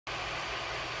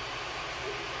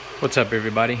What's up,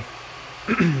 everybody?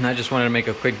 I just wanted to make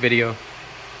a quick video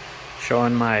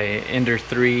showing my Ender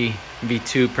 3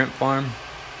 V2 print farm.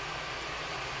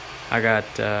 I got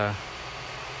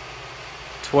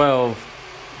 12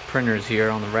 printers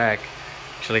here on the rack.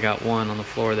 Actually got one on the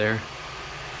floor there.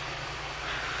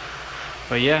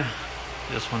 But yeah,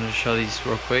 just wanted to show these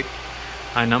real quick.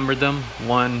 I numbered them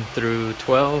 1 through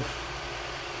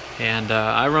 12, and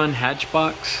I run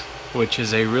Hatchbox, which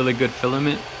is a really good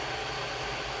filament.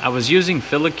 I was using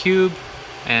Filicube,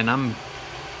 and I'm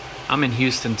in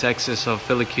Houston, Texas, so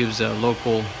Filicube's a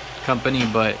local company,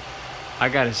 but I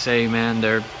gotta say, man,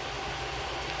 their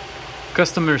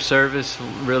customer service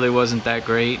really wasn't that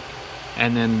great,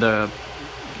 and then the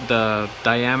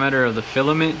diameter of the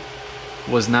filament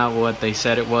was not what they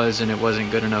said it was, and it wasn't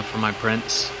good enough for my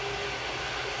prints.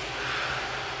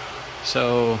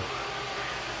 So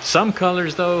some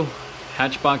colors though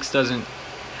Hatchbox doesn't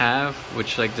have,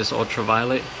 which, like this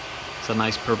ultraviolet, it's a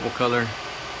nice purple color,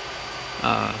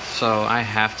 so I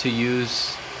have to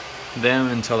use them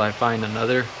until I find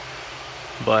another.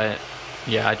 But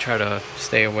yeah, I try to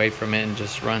stay away from it and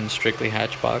just run strictly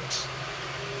Hatchbox.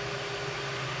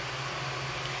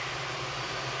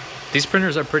 These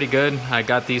printers are pretty good. I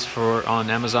got these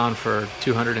on Amazon for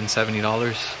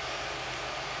 $270.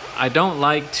 I don't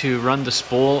like to run the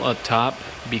spool up top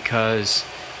because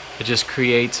it just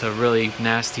creates a really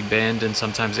nasty bend, and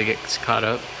sometimes it gets caught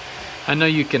up. I know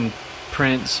you can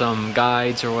print some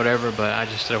guides or whatever, but I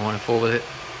just don't want to fool with it.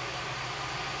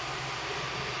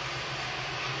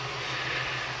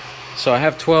 So I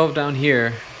have 12 down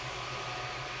here,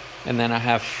 and then I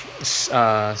have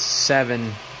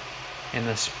 7 in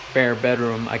the spare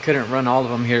bedroom. I couldn't run all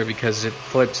of them here because it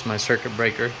flips my circuit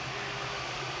breaker,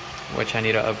 which I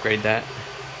need to upgrade that.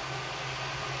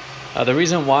 The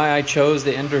reason why I chose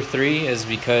the Ender 3 is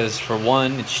because, for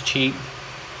one, it's cheap.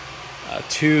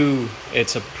 2,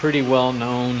 it's a pretty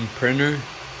well-known printer,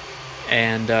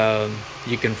 and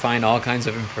you can find all kinds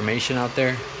of information out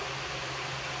there.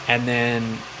 And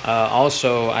then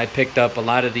also, I picked up a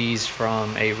lot of these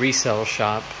from a resale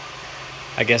shop,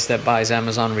 I guess, that buys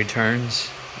Amazon returns,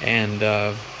 and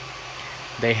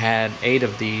they had 8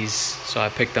 of these, so I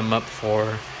picked them up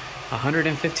for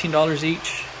 $115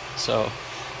 each. So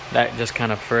that just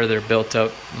kind of further built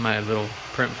up my little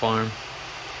print farm.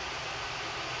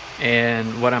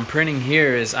 And what I'm printing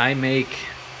here is I make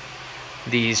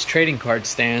these trading card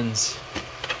stands,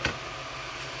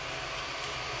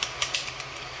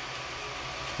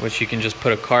 which you can just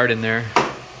put a card in there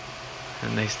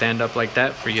and they stand up like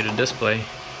that for you to display.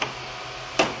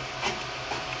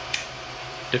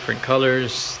 Different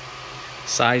colors,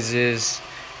 sizes.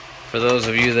 For those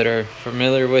of you that are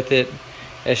familiar with it,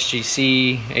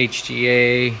 SGC,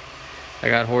 HGA, I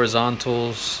got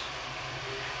horizontals,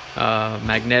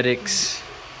 magnetics,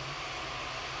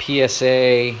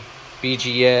 PSA,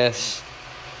 BGS,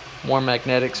 more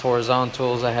magnetics,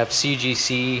 horizontals. I have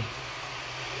CGC,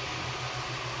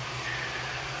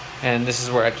 and this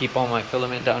is where I keep all my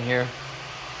filament down here,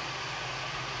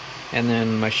 and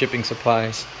then my shipping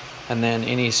supplies, and then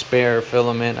any spare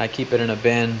filament I keep it in a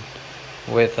bin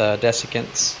with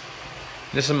desiccants.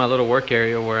 This is my little work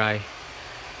area where I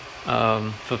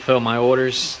fulfill my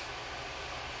orders.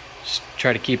 Just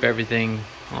try to keep everything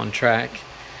on track.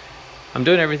 I'm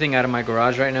doing everything out of my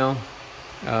garage right now.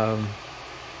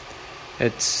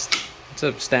 It's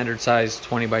a standard size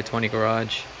 20 by 20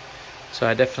 garage, so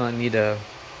I definitely need to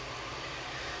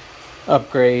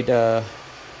upgrade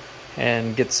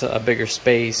and get a bigger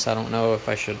space. I don't know if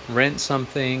I should rent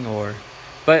something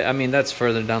but I mean, that's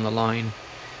further down the line.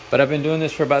 But I've been doing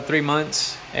this for about 3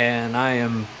 months, and I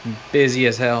am busy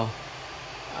as hell.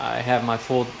 I have my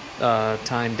full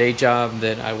time day job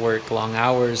that I work long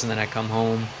hours, and then I come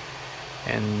home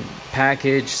and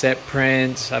package, set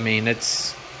prints. I mean,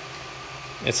 it's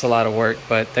a lot of work,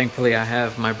 but thankfully I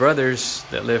have my brothers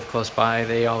that live close by.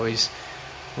 They always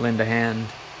lend a hand.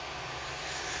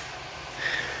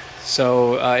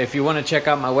 So if you want to check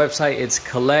out my website, it's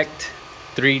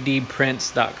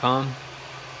collect3dprints.com.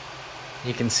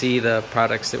 You can see the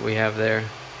products that we have there,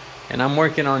 and I'm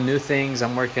working on new things.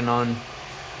 I'm working on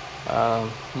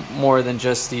more than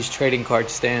just these trading card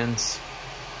stands.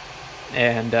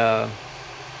 And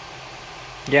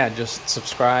yeah, just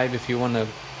subscribe if you want to,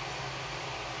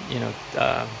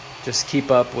 just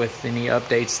keep up with any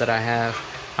updates that I have.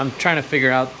 I'm trying to figure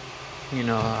out,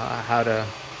 how to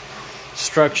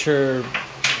structure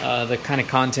the kind of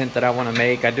content that I want to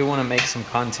make. I do want to make some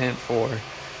content for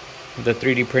the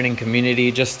 3D printing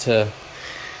community, just to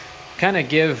kind of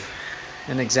give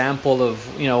an example of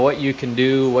what you can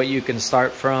do, what you can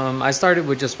start from. I started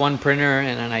with just one printer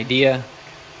and an idea,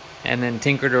 and then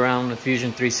tinkered around with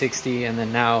Fusion 360, and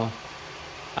then now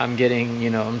I'm getting,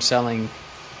 I'm selling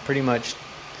pretty much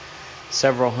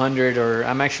several hundred, or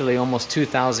I'm actually almost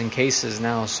 2,000 cases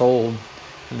now sold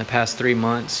in the past 3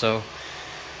 months. So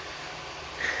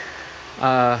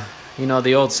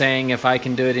the old saying, if I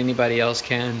can do it, anybody else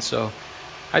can. So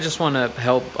I just want to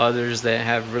help others that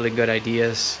have really good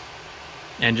ideas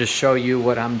and just show you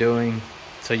what I'm doing,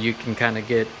 so you can kind of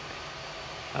get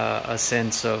a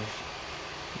sense of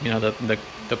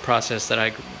the process that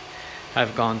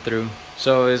I've gone through.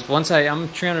 So I'm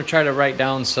trying to write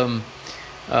down some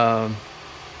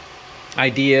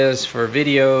ideas for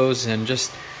videos and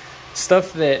just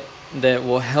stuff that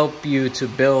will help you to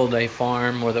build a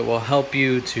farm, or that will help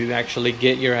you to actually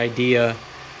get your idea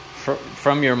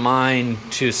from your mind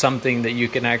to something that you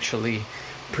can actually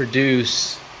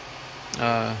produce.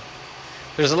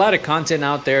 There's a lot of content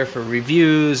out there for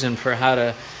reviews and for how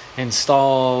to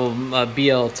install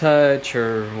BL Touch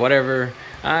or whatever.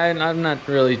 I'm not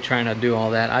really trying to do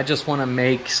all that. I just want to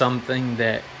make something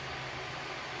that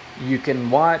you can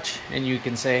watch and you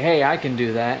can say, hey, I can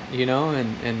do that,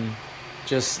 and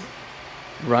just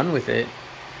run with it.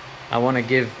 I want to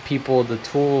give people the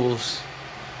tools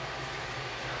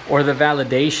or the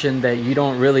validation that you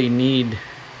don't really need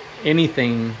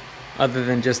anything other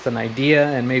than just an idea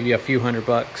and maybe a few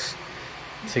 $100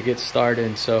 to get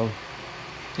started. So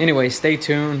anyway, stay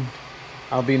tuned.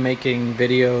 I'll be making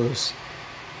videos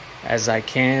as I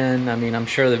can. I mean, I'm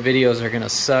sure the videos are gonna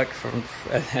suck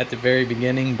at the very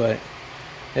beginning, but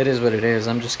it is what it is.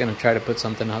 I'm just gonna try to put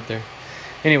something out there.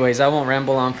 Anyways, I won't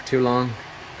ramble on for too long.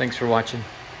 Thanks for watching.